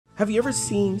Have you ever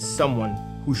seen someone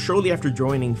who shortly after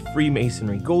joining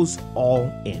Freemasonry goes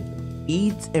all in,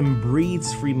 eats and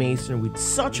breathes Freemasonry with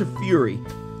such a fury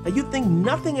that you think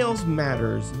nothing else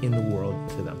matters in the world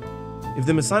to them? If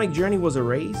the Masonic journey was a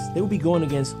race, they would be going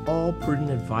against all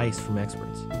prudent advice from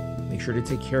experts. Make sure to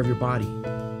take care of your body.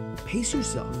 Pace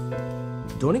yourself.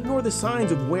 Don't ignore the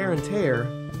signs of wear and tear,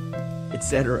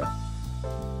 etc.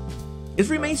 Is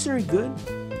Freemasonry good?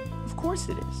 Of course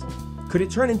it is. Could it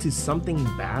turn into something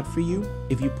bad for you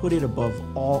if you put it above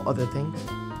all other things?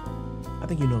 I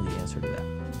think you know the answer to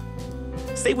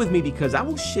that. Stay with me because I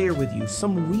will share with you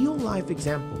some real-life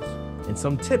examples and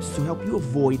some tips to help you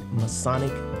avoid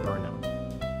Masonic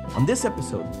burnout on this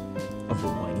episode of The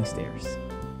Winding Stairs.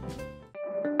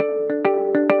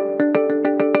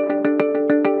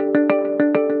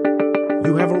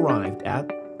 You have arrived at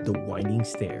The Winding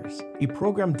Stairs, a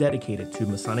program dedicated to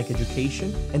Masonic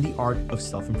education and the art of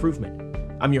self-improvement.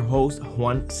 I'm your host,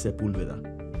 Juan Sepulveda.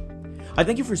 I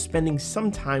thank you for spending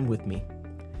some time with me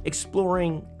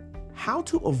exploring how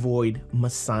to avoid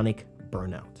Masonic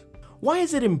burnout. Why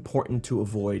is it important to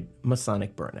avoid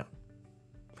Masonic burnout?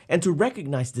 And to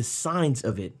recognize the signs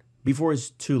of it before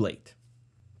it's too late.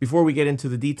 Before we get into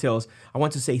the details, I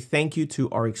want to say thank you to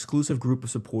our exclusive group of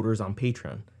supporters on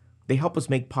Patreon. They help us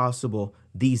make possible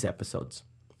these episodes.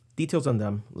 Details on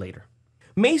them later.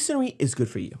 Masonry is good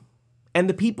for you and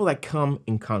the people that come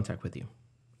in contact with you.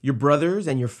 Your brothers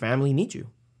and your family need you.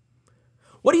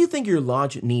 What do you think your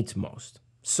lodge needs most?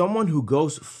 Someone who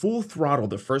goes full throttle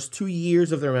the first 2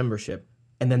 years of their membership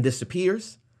and then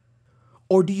disappears?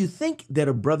 Or do you think that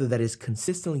a brother that is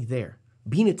consistently there,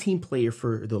 being a team player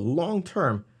for the long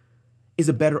term, is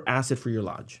a better asset for your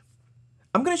lodge?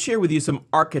 I'm going to share with you some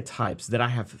archetypes that I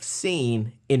have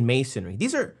seen in Masonry.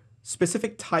 These are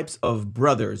specific types of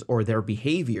brothers or their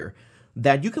behavior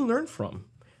that you can learn from.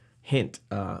 Hint,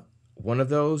 one of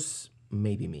those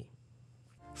may be me.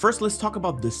 First, let's talk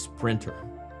about the sprinter.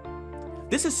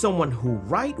 This is someone who,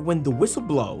 right when the whistle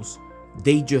blows,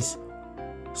 they just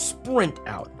sprint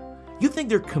out. You think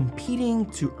they're competing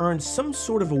to earn some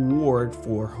sort of award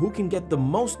for who can get the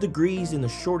most degrees in the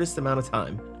shortest amount of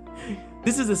time.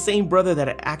 This is the same brother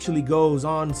that actually goes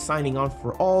on signing on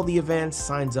for all the events,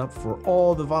 signs up for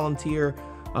all the volunteer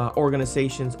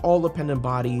organizations, all dependent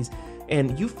bodies,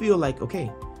 and you feel like,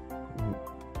 okay,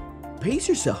 pace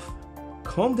yourself,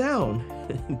 calm down,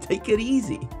 take it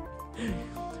easy.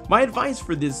 My advice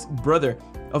for this brother,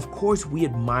 of course, we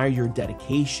admire your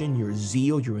dedication, your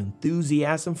zeal, your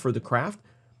enthusiasm for the craft,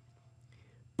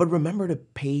 but remember to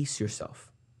pace yourself.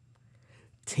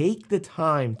 Take the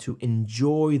time to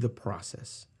enjoy the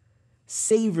process.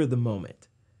 Savor the moment.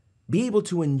 Be able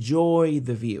to enjoy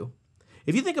the view.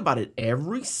 If you think about it,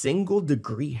 every single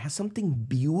degree has something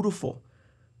beautiful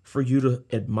for you to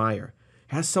admire,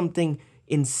 has something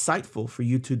insightful for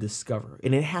you to discover,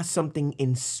 and it has something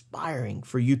inspiring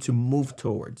for you to move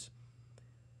towards.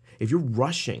 If you're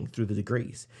rushing through the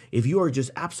degrees, if you are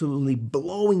just absolutely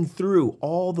blowing through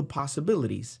all the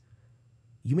possibilities,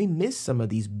 you may miss some of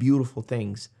these beautiful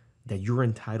things that you're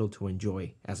entitled to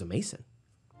enjoy as a Mason.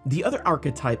 The other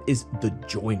archetype is the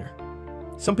joiner.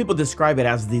 Some people describe it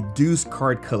as the deuce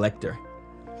card collector.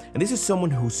 And this is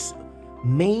someone whose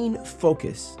main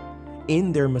focus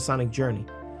in their Masonic journey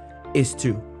is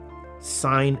to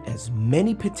sign as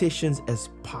many petitions as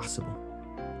possible.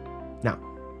 Now,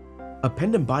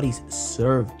 appendant bodies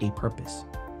serve a purpose.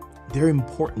 They're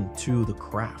important to the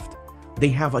craft. They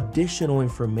have additional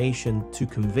information to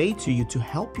convey to you to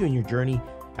help you in your journey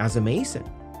as a Mason.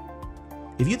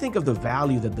 If you think of the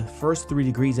value that the first 3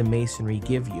 degrees in Masonry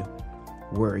give you,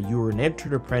 where you're an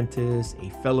entered apprentice, a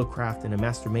fellow craft, and a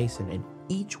master Mason, and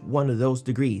each one of those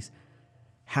degrees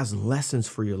has lessons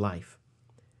for your life.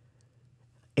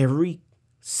 Every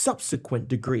subsequent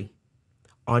degree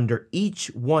under each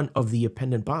one of the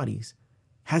appendant bodies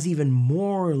has even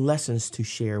more lessons to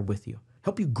share with you,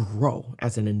 help you grow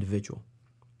as an individual.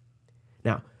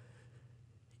 Now,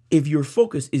 if your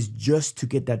focus is just to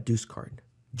get that deuce card,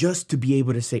 just to be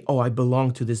able to say, oh, I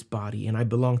belong to this body, and I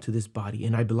belong to this body,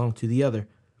 and I belong to the other,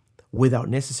 without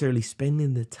necessarily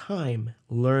spending the time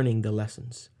learning the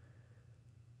lessons,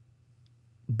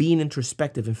 being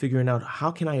introspective and figuring out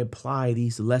how can I apply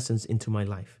these lessons into my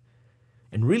life,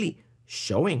 and really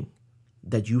showing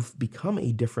that you've become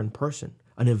a different person,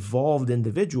 an evolved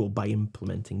individual by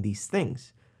implementing these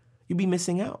things, you'd be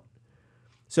missing out.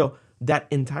 So that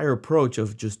entire approach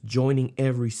of just joining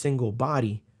every single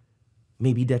body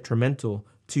may be detrimental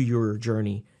to your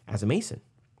journey as a Mason.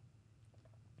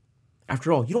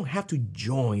 After all, you don't have to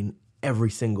join every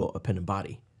single appendant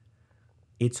body.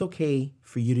 It's okay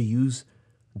for you to use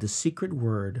the secret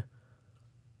word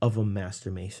of a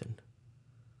Master Mason?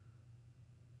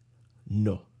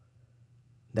 No.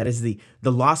 That is the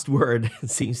lost word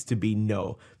seems to be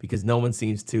no, because no one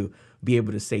seems to be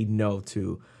able to say no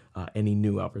to any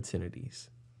new opportunities.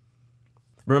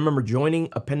 Remember, joining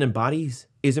appendant bodies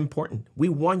is important. We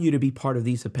want you to be part of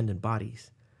these appendant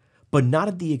bodies, but not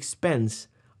at the expense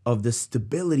of the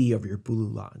stability of your Blue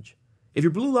Lodge. If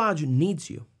your Blue Lodge needs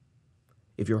you,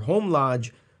 if your home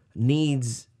lodge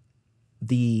needs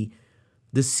the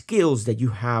skills that you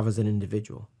have as an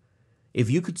individual, if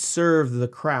you could serve the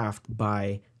craft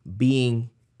by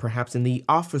being perhaps in the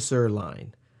officer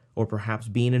line, or perhaps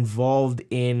being involved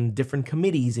in different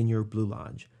committees in your Blue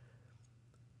Lodge,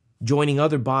 joining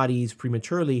other bodies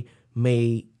prematurely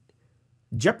may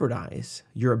jeopardize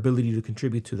your ability to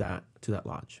contribute to that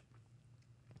lodge.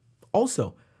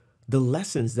 Also, the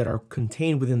lessons that are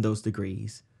contained within those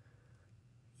degrees,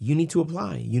 you need to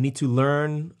apply. You need to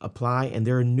learn, apply, and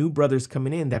there are new brothers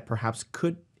coming in that perhaps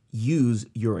could use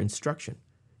your instruction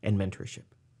and mentorship.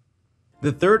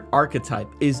 The third archetype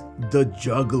is the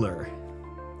Juggler.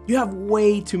 You have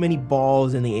way too many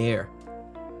balls in the air.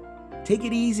 Take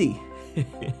it easy.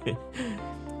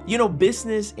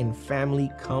 Business and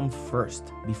family come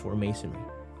first before Masonry.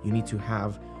 You need to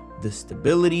have the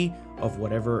stability of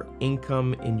whatever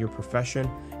income in your profession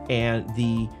and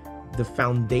the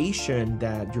foundation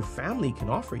that your family can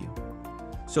offer you.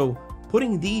 So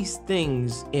putting these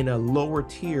things in a lower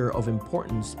tier of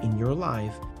importance in your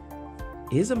life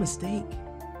is a mistake.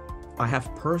 I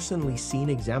have personally seen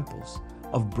examples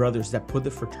of brothers that put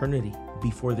the fraternity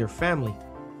before their family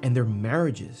and their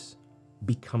marriages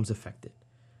becomes affected.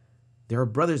 There are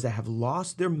brothers that have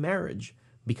lost their marriage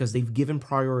because they've given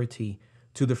priority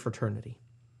to the fraternity.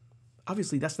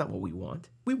 Obviously, that's not what we want.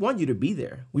 We want you to be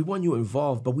there. We want you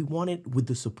involved, but we want it with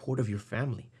the support of your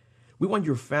family. We want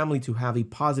your family to have a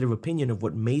positive opinion of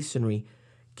what Masonry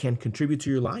can contribute to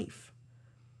your life.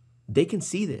 They can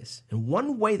see this. And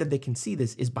one way that they can see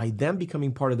this is by them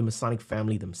becoming part of the Masonic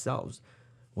family themselves.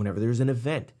 Whenever there's an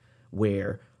event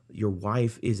where your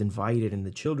wife is invited and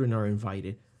the children are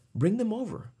invited, bring them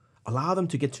over. Allow them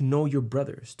to get to know your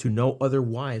brothers, to know other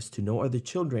wives, to know other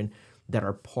children that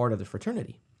are part of the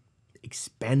fraternity.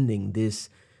 Expanding this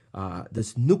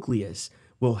nucleus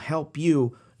will help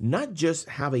you not just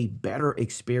have a better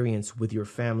experience with your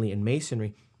family and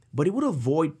Masonry, but it would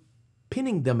avoid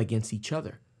pinning them against each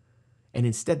other. And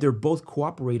instead, they're both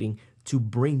cooperating to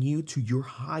bring you to your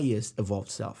highest evolved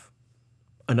self.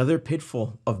 Another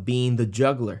pitfall of being the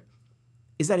juggler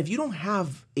is that if you don't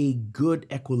have a good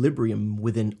equilibrium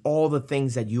within all the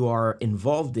things that you are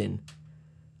involved in,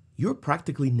 you're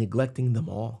practically neglecting them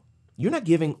all. You're not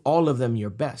giving all of them your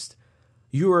best.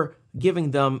 You're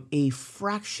giving them a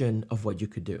fraction of what you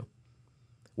could do.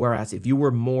 Whereas if you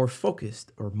were more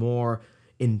focused or more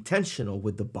intentional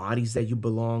with the bodies that you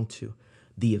belong to,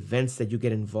 the events that you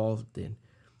get involved in,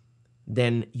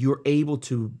 then you're able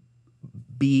to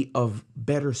be of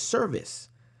better service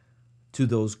to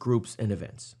those groups and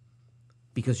events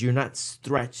because you're not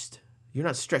stretched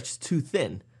too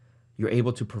thin. You're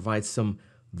able to provide some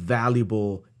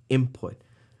valuable input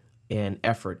and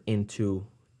effort into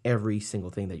every single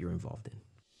thing that you're involved in.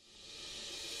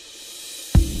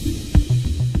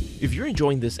 If you're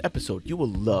enjoying this episode, you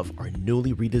will love our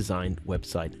newly redesigned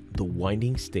website,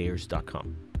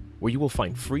 thewindingstairs.com, where you will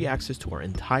find free access to our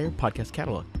entire podcast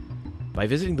catalog. By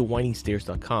visiting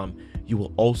thewindingstairs.com, you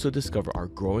will also discover our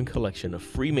growing collection of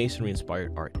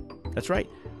Freemasonry-inspired art. That's right,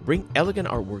 bring elegant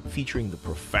artwork featuring the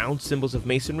profound symbols of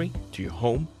Masonry to your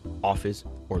home, office,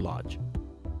 or lodge.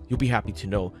 You'll be happy to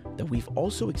know that we've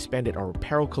also expanded our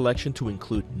apparel collection to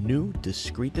include new,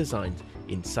 discreet designs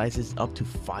in sizes up to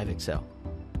 5XL.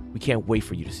 We can't wait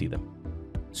for you to see them.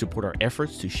 Support our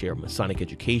efforts to share Masonic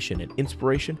education and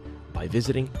inspiration by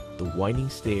visiting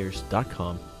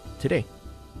thewindingstairs.com today.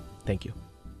 Thank you.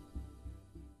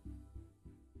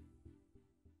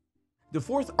 The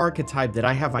fourth archetype that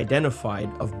I have identified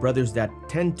of brothers that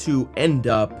tend to end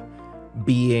up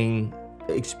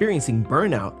experiencing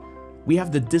burnout, we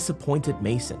have the disappointed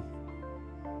Mason.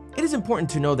 It is important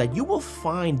to know that you will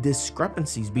find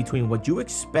discrepancies between what you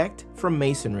expect from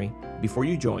Masonry before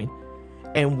you join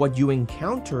and what you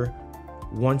encounter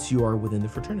once you are within the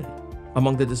fraternity.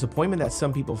 Among the disappointment that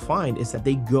some people find is that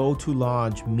they go to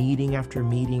lodge meeting after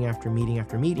meeting after meeting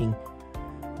after meeting,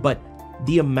 but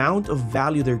the amount of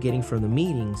value they're getting from the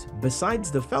meetings,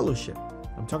 besides the fellowship,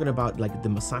 I'm talking about like the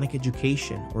Masonic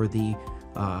education or the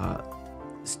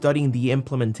studying the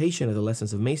implementation of the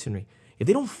lessons of Masonry, if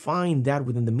they don't find that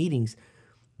within the meetings,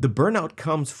 the burnout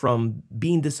comes from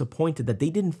being disappointed that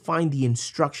they didn't find the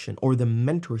instruction or the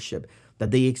mentorship that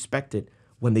they expected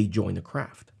when they joined the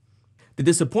craft. The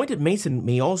disappointed Mason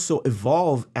may also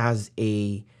evolve as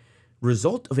a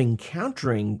result of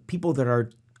encountering people that are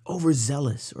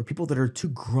overzealous or people that are too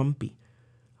grumpy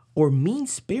or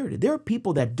mean-spirited. There are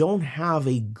people that don't have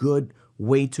a good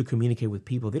way to communicate with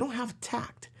people. They don't have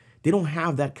tact. They don't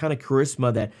have that kind of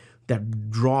charisma that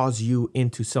draws you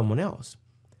into someone else.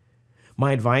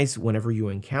 My advice whenever you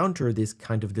encounter this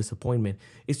kind of disappointment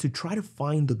is to try to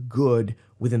find the good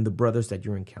within the brothers that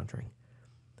you're encountering.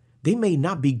 They may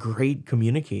not be great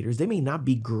communicators. They may not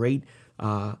be great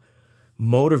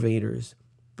motivators,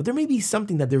 but there may be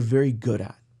something that they're very good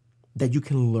at that you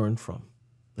can learn from.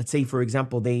 Let's say, for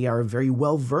example, they are very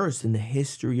well versed in the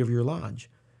history of your lodge.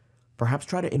 Perhaps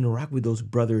try to interact with those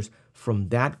brothers from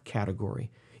that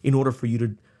category in order for you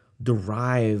to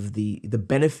derive the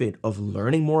benefit of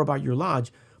learning more about your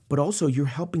lodge, but also you're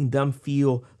helping them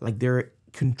feel like they're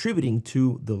contributing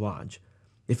to the lodge.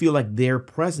 They feel like their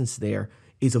presence there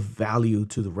is of value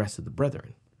to the rest of the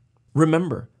brethren.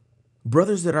 Remember,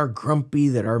 brothers that are grumpy,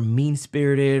 that are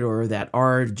mean-spirited, or that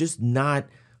are just not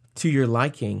to your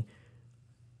liking,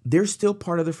 they're still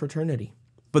part of the fraternity,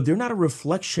 but they're not a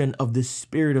reflection of the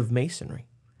spirit of Masonry.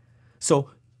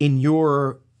 So in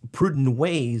your prudent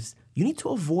ways, you need to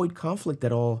avoid conflict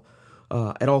at all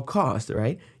costs,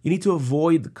 right? You need to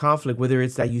avoid the conflict, whether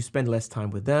it's that you spend less time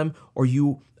with them or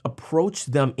you approach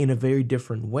them in a very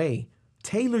different way.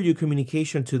 Tailor your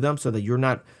communication to them so that you're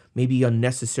not maybe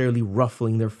unnecessarily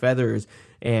ruffling their feathers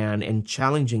and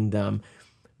challenging them,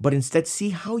 but instead see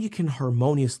how you can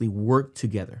harmoniously work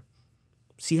together.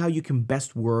 See how you can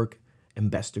best work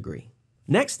and best agree.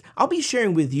 Next, I'll be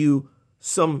sharing with you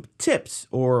some tips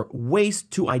or ways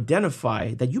to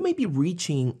identify that you may be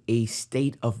reaching a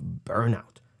state of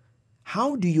burnout.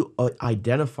 How do you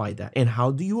identify that and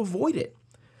how do you avoid it?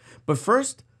 But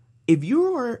first, if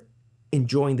you are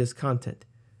enjoying this content,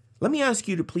 let me ask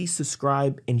you to please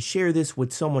subscribe and share this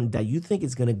with someone that you think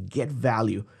is going to get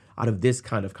value out of this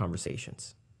kind of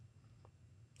conversations.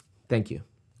 Thank you.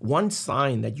 One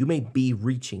sign that you may be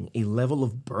reaching a level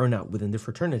of burnout within the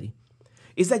fraternity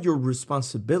is that your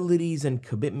responsibilities and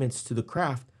commitments to the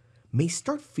craft may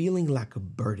start feeling like a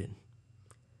burden.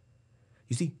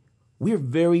 You see, we're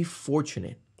very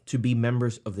fortunate to be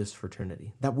members of this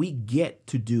fraternity, that we get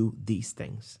to do these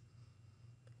things.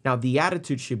 Now, the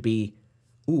attitude should be,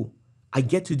 ooh, I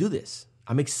get to do this.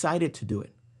 I'm excited to do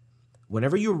it.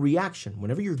 Whenever your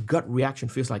gut reaction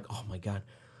feels like, oh my God,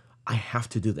 I have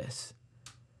to do this,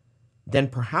 then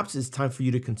perhaps it's time for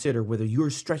you to consider whether you're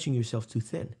stretching yourself too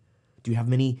thin. Do you have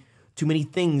too many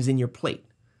things in your plate?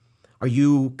 Are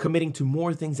you committing to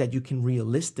more things that you can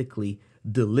realistically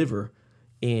deliver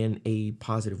in a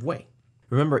positive way?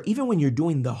 Remember, even when you're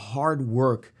doing the hard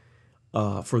work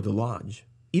for the lodge,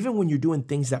 even when you're doing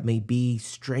things that may be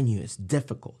strenuous,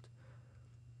 difficult,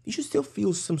 you should still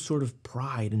feel some sort of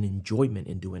pride and enjoyment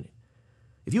in doing it.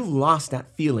 If you've lost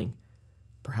that feeling,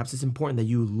 perhaps it's important that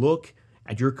you look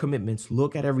at your commitments,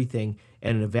 look at everything,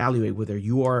 and evaluate whether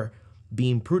you are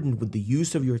being prudent with the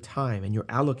use of your time and your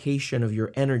allocation of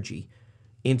your energy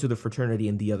into the fraternity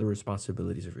and the other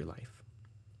responsibilities of your life.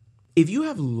 If you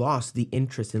have lost the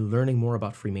interest in learning more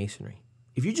about Freemasonry,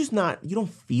 if you don't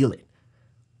feel it,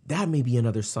 that may be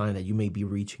another sign that you may be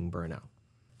reaching burnout.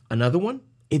 Another one,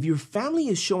 if your family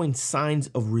is showing signs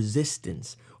of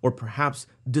resistance or perhaps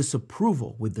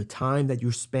disapproval with the time that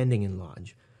you're spending in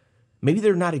lodge, maybe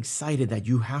they're not excited that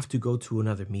you have to go to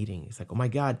another meeting. It's like, oh my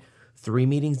God, 3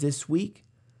 meetings this week?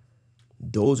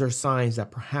 Those are signs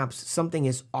that perhaps something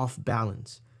is off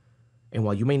balance. And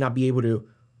while you may not be able to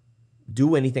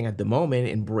do anything at the moment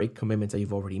and break commitments that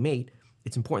you've already made,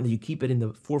 it's important that you keep it in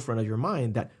the forefront of your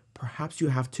mind that perhaps you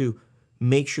have to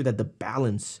make sure that the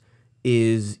balance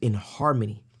is in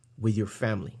harmony with your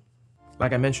family.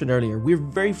 Like I mentioned earlier, we're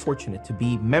very fortunate to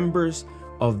be members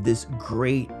of this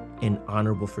great and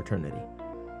honorable fraternity.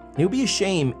 It would be a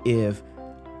shame if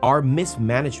our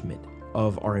mismanagement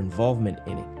of our involvement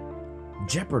in it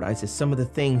jeopardizes some of the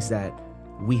things that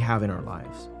we have in our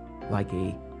lives, like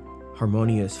a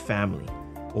harmonious family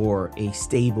or a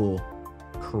stable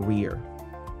career.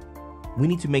 We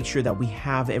need to make sure that we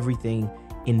have everything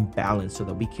in balance so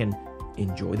that we can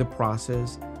enjoy the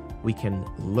process, we can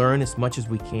learn as much as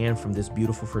we can from this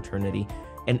beautiful fraternity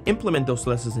and implement those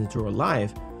lessons into our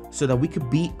life so that we could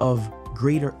be of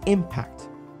greater impact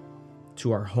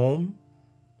to our home,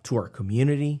 to our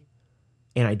community,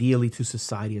 and ideally to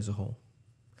society as a whole.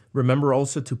 Remember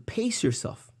also to pace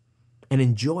yourself and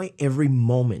enjoy every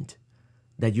moment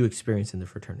that you experience in the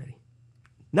fraternity.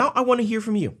 Now I want to hear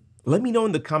from you. Let me know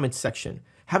in the comments section.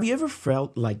 Have you ever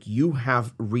felt like you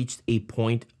have reached a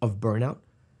point of burnout?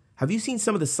 Have you seen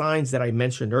some of the signs that I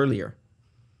mentioned earlier?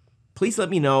 Please let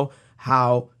me know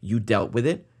how you dealt with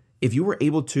it, if you were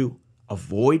able to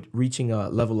avoid reaching a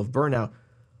level of burnout,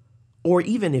 or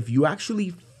even if you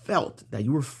actually felt that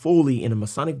you were fully in a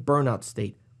Masonic burnout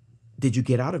state, did you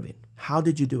get out of it? How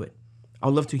did you do it?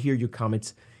 I'd love to hear your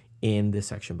comments in the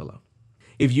section below.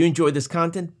 If you enjoyed this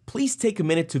content, please take a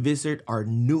minute to visit our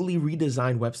newly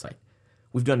redesigned website.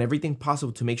 We've done everything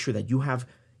possible to make sure that you have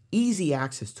easy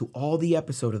access to all the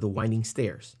episodes of The Winding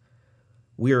Stairs.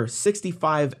 We're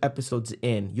 65 episodes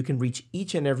in. You can reach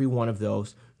each and every one of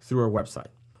those through our website.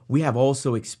 We have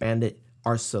also expanded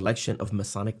our selection of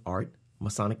Masonic art,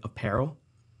 Masonic apparel.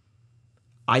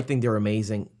 I think they're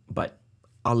amazing, but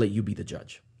I'll let you be the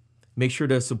judge. Make sure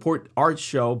to support our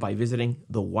show by visiting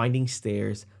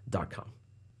thewindingstairs.com.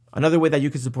 Another way that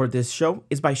you can support this show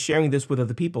is by sharing this with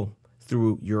other people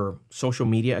through your social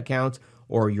media accounts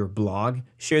or your blog.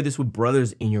 Share this with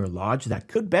brothers in your lodge that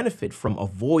could benefit from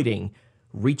avoiding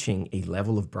reaching a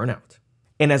level of burnout.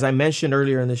 And as I mentioned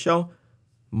earlier in the show,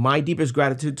 my deepest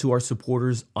gratitude to our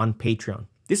supporters on Patreon.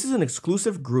 This is an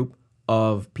exclusive group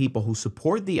of people who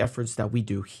support the efforts that we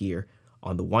do here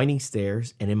on The Winding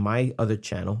Stairs and in my other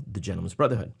channel, The Gentleman's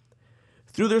Brotherhood.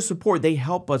 Through their support, they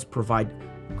help us provide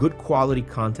good quality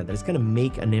content that is going to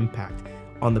make an impact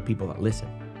on the people that listen.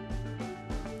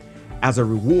 As a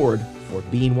reward for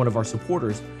being one of our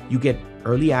supporters, you get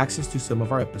early access to some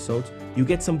of our episodes. You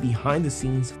get some behind the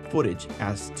scenes footage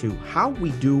as to how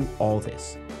we do all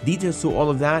this. Details to all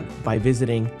of that by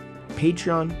visiting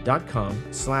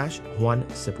patreon.com/Juan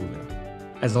Sepulveda.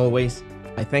 As always,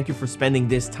 I thank you for spending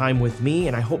this time with me,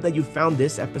 and I hope that you found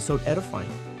this episode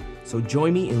edifying. So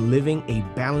join me in living a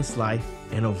balanced life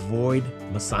and avoid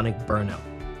Masonic burnout.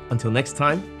 Until next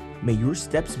time, may your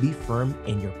steps be firm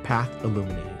and your path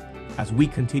illuminated as we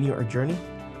continue our journey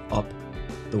up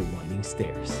the winding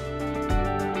stairs.